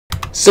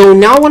So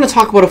now I want to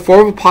talk about a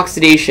form of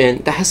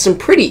epoxidation that has some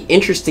pretty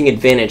interesting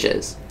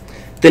advantages.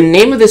 The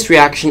name of this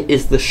reaction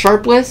is the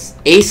sharpless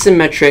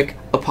asymmetric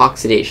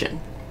epoxidation.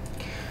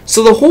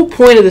 So the whole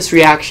point of this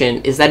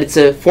reaction is that it's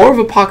a form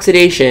of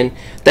epoxidation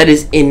that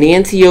is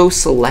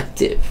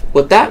enantioselective.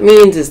 What that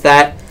means is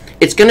that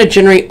it's going to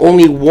generate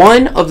only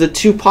one of the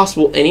two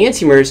possible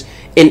enantiomers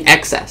in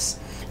excess.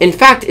 In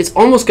fact, it's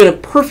almost going to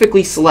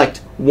perfectly select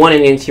one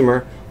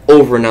enantiomer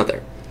over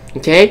another.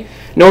 Okay?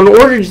 Now, in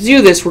order to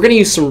do this, we're going to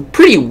use some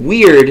pretty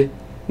weird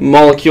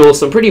molecules,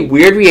 some pretty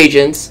weird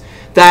reagents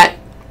that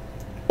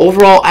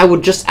overall I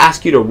would just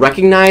ask you to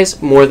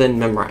recognize more than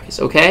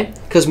memorize, okay?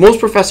 Because most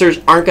professors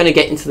aren't going to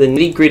get into the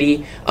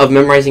nitty-gritty of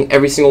memorizing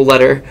every single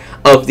letter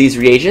of these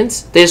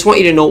reagents. They just want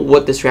you to know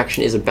what this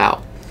reaction is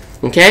about,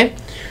 okay?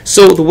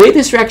 So the way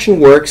this reaction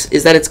works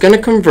is that it's going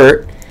to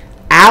convert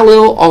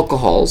allyl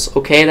alcohols,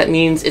 okay? That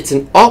means it's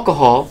an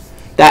alcohol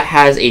that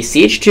has a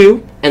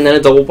CH2 and then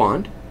a double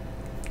bond.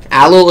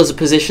 Allyl is a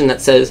position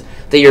that says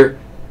that you're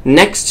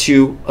next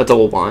to a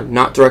double bond,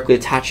 not directly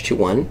attached to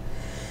one.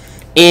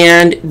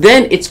 And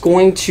then it's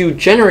going to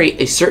generate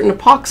a certain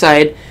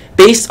epoxide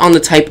based on the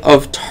type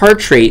of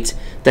tartrate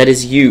that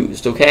is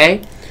used,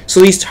 okay? So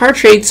these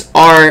tartrates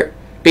are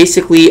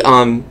basically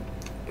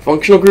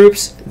functional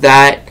groups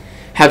that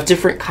have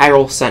different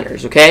chiral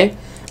centers, okay?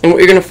 And what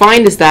you're going to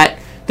find is that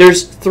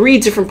there's 3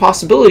 different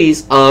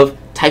possibilities of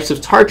types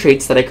of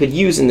tartrates that I could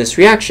use in this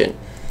reaction.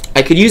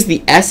 I could use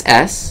the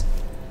SS,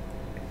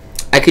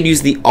 I could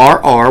use the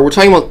RR. We're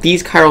talking about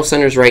these chiral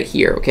centers right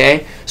here,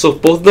 okay? So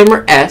if both of them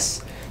are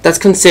S, that's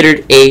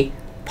considered a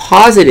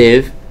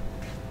positive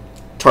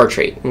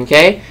tartrate,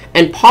 okay?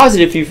 And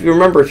positive, if you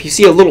remember, if you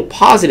see a little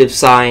positive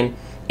sign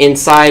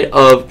inside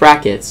of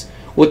brackets,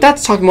 what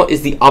that's talking about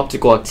is the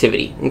optical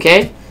activity,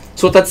 okay?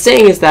 So what that's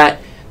saying is that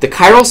the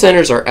chiral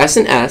centers are S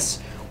and S.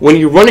 When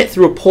you run it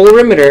through a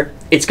polarimeter,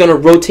 it's going to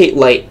rotate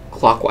light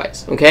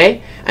clockwise,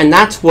 okay? And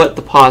that's what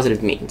the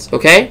positive means,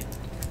 okay?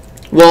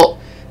 Well,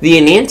 the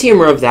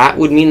enantiomer of that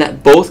would mean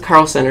that both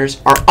chiral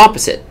centers are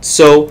opposite.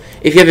 So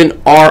if you have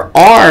an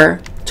RR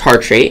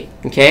tartrate,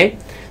 okay,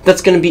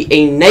 that's going to be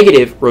a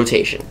negative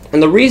rotation.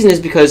 And the reason is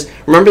because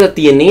remember that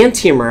the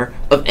enantiomer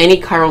of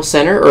any chiral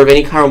center or of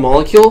any chiral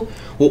molecule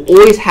will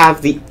always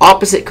have the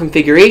opposite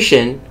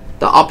configuration,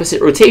 the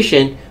opposite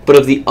rotation, but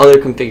of the other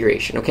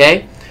configuration,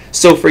 okay?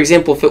 So for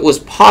example, if it was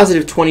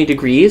positive 20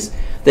 degrees,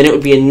 then it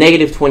would be a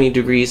negative 20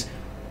 degrees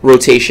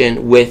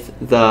rotation with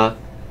the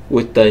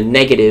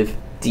negative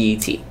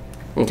DET,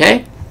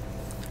 okay?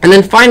 And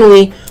then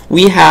finally,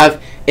 we have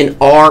an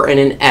R and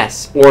an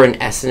S, or an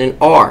S and an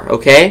R,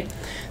 okay?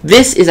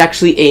 This is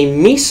actually a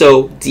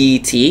meso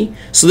DET,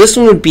 so this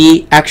one would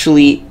be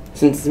actually,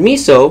 since it's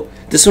meso,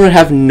 this one would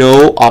have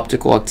no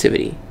optical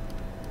activity.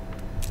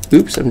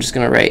 Oops, I'm just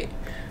going to write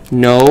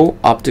no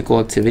optical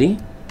activity.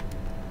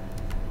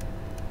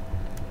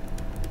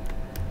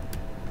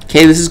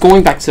 Okay, this is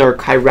going back to our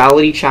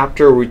chirality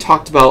chapter where we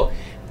talked about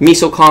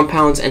meso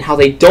compounds and how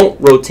they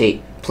don't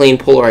rotate plane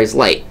polarized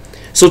light.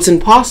 So it's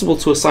impossible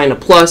to assign a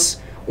plus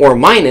or a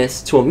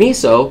minus to a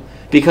meso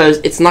because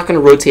it's not going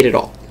to rotate at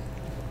all.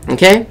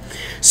 Okay?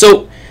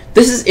 So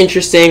this is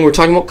interesting. We're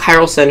talking about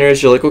chiral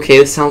centers. You're like, okay,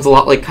 this sounds a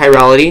lot like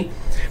chirality.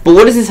 But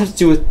what does this have to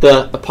do with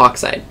the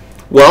epoxide?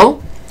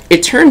 Well,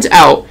 it turns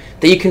out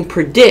that you can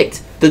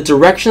predict the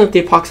direction that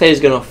the epoxide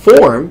is going to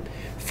form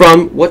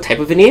from what type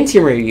of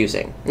enantiomer you're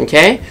using,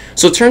 okay?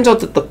 So it turns out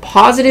that the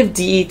positive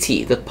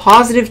DET, the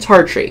positive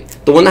tartrate,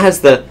 the one that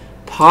has the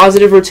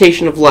positive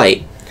rotation of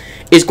light,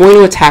 is going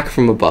to attack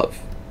from above,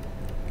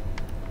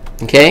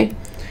 okay?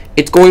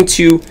 It's going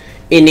to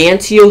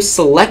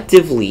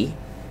enantioselectively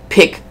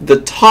pick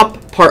the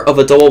top part of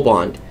a double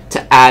bond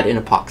to add an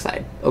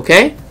epoxide,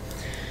 okay?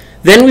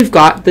 Then we've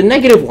got the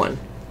negative one.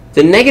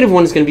 The negative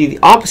one is going to be the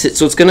opposite,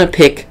 so it's going to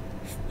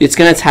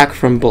attack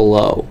from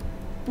below,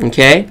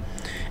 okay?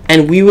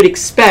 And we would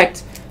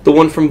expect the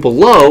one from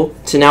below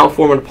to now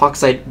form an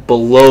epoxide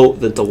below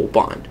the double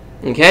bond,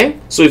 okay?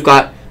 So we've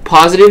got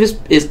positive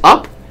is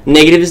up,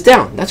 negative is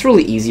down. That's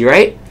really easy,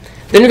 right?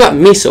 Then we've got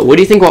meso. What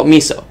do you think about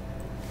meso?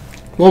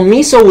 Well,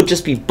 meso would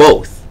just be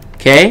both,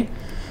 okay?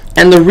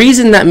 And the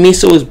reason that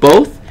meso is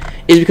both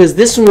is because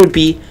this one would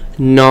be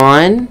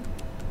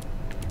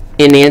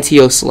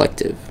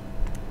non-enantioselective.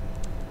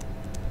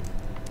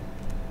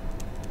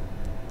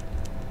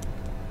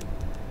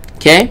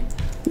 Okay?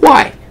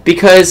 Why?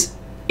 Because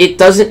it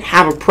doesn't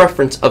have a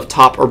preference of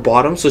top or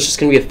bottom, so it's just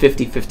going to be a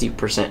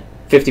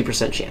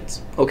 50%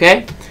 chance.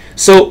 Okay?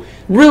 So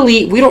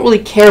really, we don't really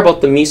care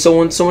about the meso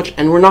one so much,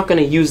 and we're not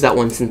going to use that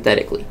one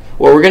synthetically.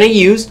 What we're going to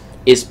use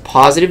is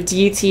positive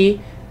DET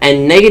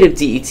and negative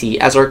DET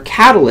as our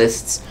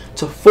catalysts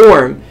to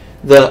form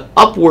the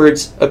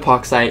upwards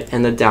epoxide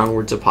and the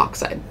downwards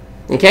epoxide.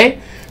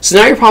 Okay? So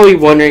now you're probably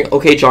wondering,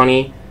 okay,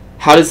 Johnny,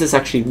 how does this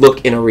actually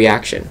look in a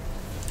reaction?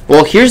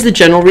 Well, here's the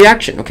general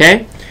reaction,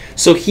 okay?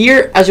 So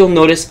here, as you'll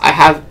notice, I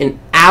have an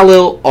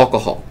allyl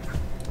alcohol.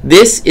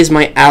 This is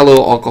my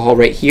allyl alcohol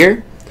right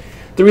here.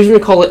 The reason we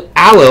call it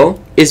allyl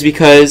is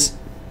because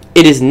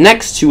it is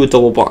next to a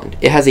double bond.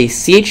 It has a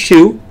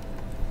CH2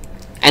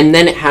 and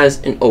then it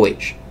has an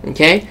OH,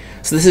 okay?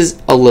 So this is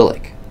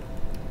allylic.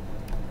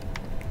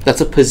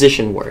 That's a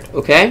position word,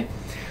 okay?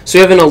 So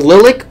we have an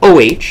allylic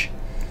OH,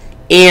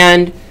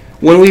 and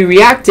when we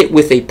react it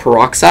with a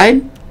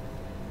peroxide,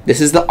 this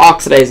is the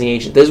oxidizing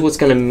agent. This is what's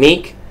going to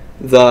make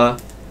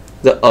the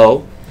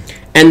O.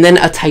 And then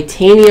a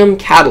titanium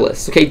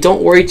catalyst. Okay,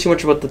 don't worry too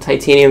much about the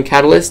titanium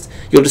catalyst.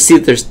 You'll just see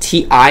that there's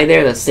Ti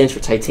there. That stands for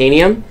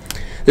titanium.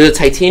 There's a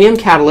titanium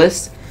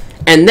catalyst.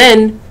 And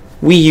then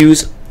we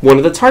use one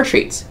of the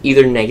tartrates,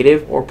 either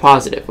negative or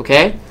positive,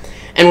 okay?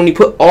 And when you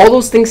put all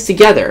those things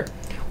together,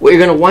 what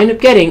you're going to wind up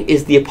getting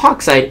is the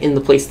epoxide in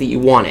the place that you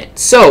want it.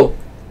 So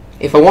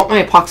if I want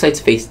my epoxide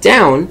to face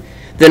down,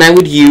 then I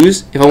would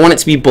use, if I want it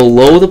to be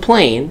below the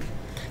plane,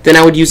 then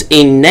I would use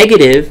a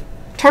negative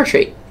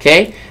tartrate,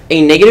 okay?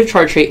 A negative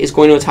tartrate is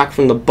going to attack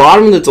from the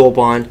bottom of the double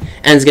bond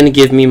and is going to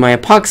give me my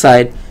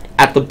epoxide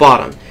at the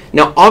bottom.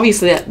 Now,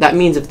 obviously, that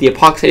means if the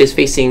epoxide is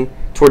facing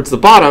towards the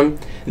bottom,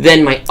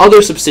 then my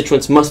other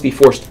substituents must be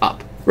forced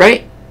up,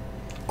 right?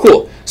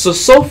 Cool.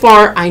 So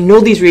far, I know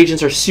these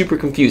reagents are super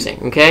confusing,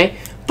 okay?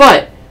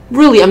 But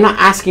really, I'm not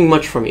asking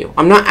much from you.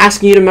 I'm not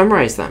asking you to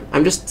memorize them.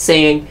 I'm just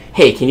saying,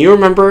 hey, can you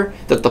remember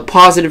that the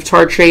positive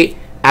tartrate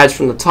adds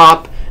from the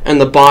top and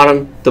the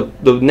bottom,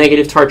 the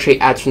negative tartrate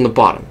adds from the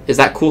bottom? Is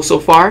that cool so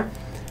far?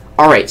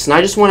 All right, so now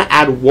I just want to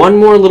add one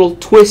more little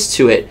twist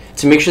to it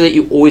to make sure that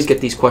you always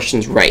get these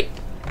questions right.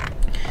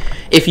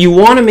 If you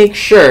want to make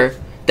sure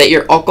that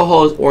your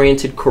alcohol is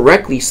oriented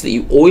correctly so that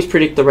you always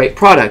predict the right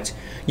product,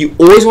 you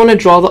always want to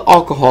draw the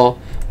alcohol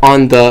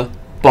on the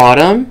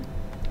bottom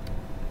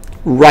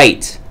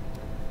right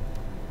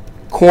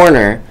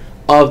corner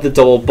of the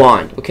double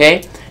bond,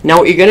 okay? Now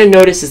what you're going to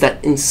notice is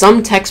that in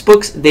some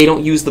textbooks, they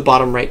don't use the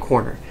bottom right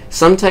corner.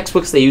 Some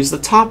textbooks, they use the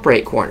top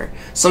right corner.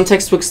 Some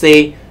textbooks,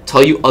 they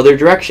tell you other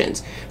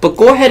directions. But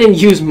go ahead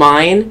and use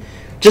mine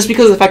just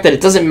because of the fact that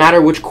it doesn't matter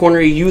which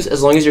corner you use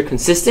as long as you're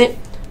consistent,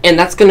 and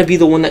that's going to be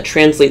the one that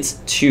translates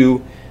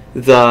to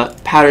the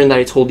pattern that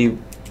I told you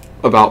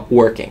about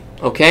working,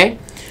 okay?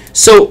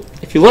 So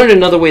if you learned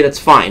another way, that's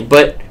fine,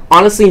 but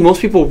honestly, most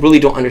people really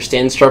don't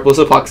understand sharpless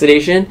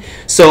epoxidation,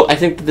 so I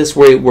think that this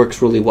way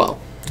works really well.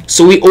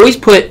 So we always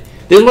put,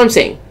 this is what I'm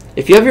saying,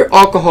 if you have your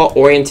alcohol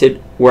oriented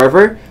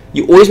wherever,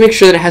 you always make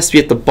sure that it has to be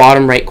at the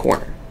bottom right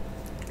corner.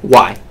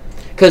 Why?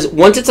 Because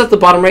once it's at the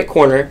bottom right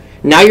corner,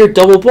 now your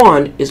double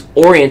bond is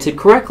oriented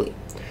correctly.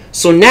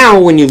 So now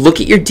when you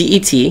look at your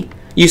DET,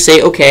 you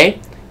say, okay,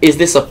 is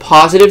this a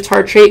positive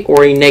tartrate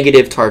or a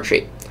negative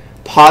tartrate?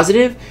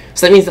 Positive,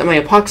 so that means that my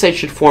epoxide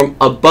should form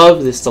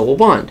above this double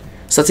bond.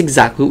 So that's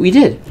exactly what we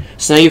did.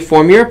 So now you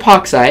form your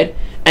epoxide,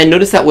 and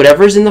notice that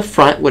whatever's in the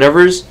front,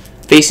 whatever's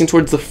facing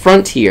towards the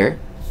front here,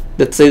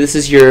 let's say this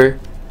is your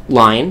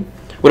line,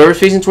 whatever's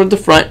facing toward the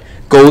front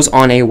goes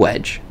on a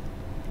wedge.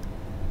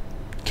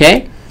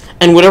 Okay?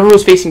 And whatever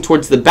was facing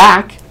towards the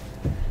back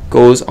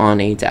goes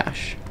on a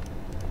dash.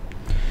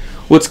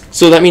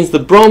 So that means the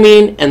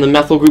bromine and the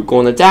methyl group go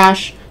on the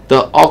dash,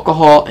 the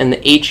alcohol and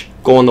the H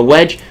go on the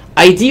wedge.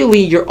 Ideally,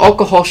 your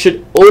alcohol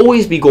should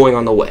always be going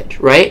on the wedge,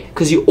 right?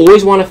 Because you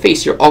always want to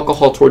face your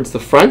alcohol towards the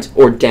front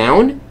or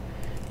down,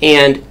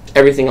 and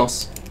everything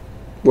else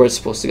where it's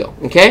supposed to go,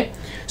 okay?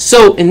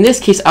 So in this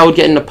case, I would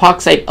get an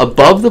epoxide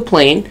above the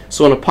plane,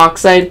 so an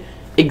epoxide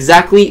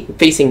exactly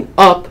facing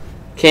up,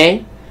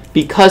 okay?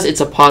 Because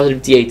it's a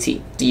positive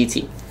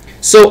DET.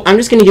 So I'm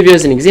just going to give you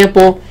as an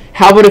example,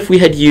 how about if we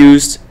had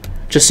used,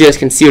 just so you guys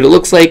can see what it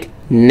looks like,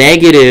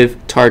 negative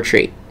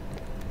tartrate?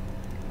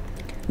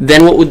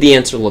 Then what would the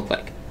answer look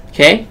like?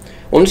 Okay?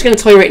 Well, I'm just going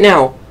to tell you right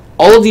now,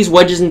 all of these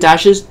wedges and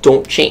dashes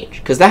don't change,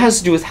 because that has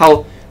to do with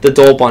how the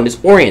double bond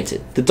is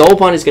oriented. The double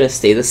bond is going to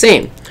stay the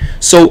same.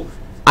 So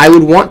I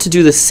would want to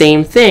do the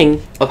same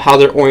thing of how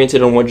they're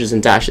oriented on wedges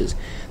and dashes.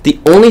 The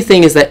only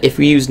thing is that if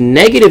we use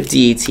negative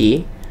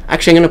DET,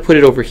 actually I'm going to put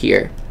it over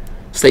here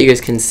so that you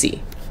guys can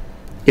see.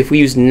 If we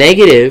use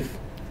negative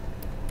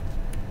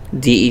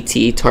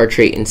DET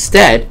tartrate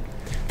instead,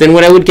 then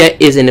what I would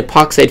get is an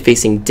epoxide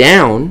facing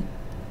down,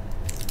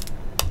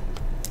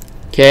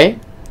 okay,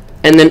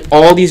 and then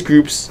all these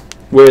groups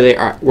where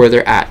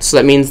they're at. So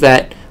that means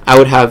that I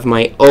would have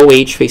my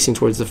OH facing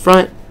towards the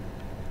front,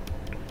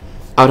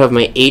 I would have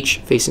my H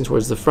facing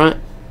towards the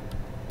front,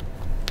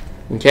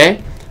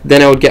 okay,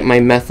 then I would get my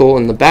methyl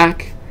in the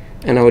back,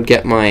 and I would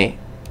get my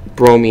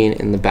bromine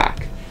in the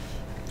back,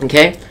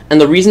 okay. And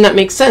the reason that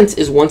makes sense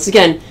is, once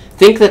again,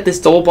 think that this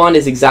double bond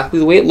is exactly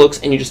the way it looks,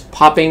 and you're just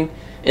popping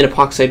an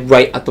epoxide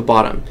right at the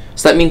bottom.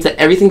 So that means that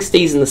everything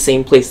stays in the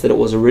same place that it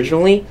was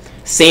originally.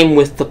 Same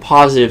with the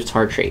positive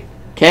tartrate,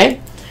 okay?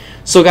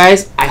 So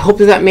guys, I hope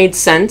that made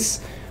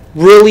sense.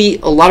 Really,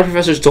 a lot of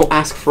professors don't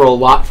ask for a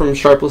lot from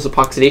sharpless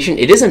epoxidation.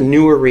 It is a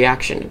newer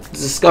reaction. It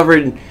was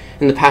discovered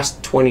in the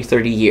past 20,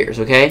 30 years,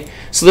 okay?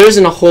 So there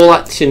isn't a whole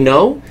lot to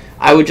know.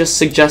 I would just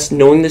suggest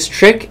knowing this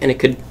trick, and it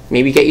could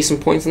maybe get you some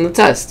points on the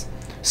test.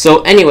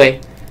 So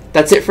anyway,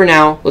 that's it for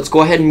now. Let's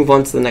go ahead and move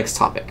on to the next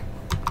topic.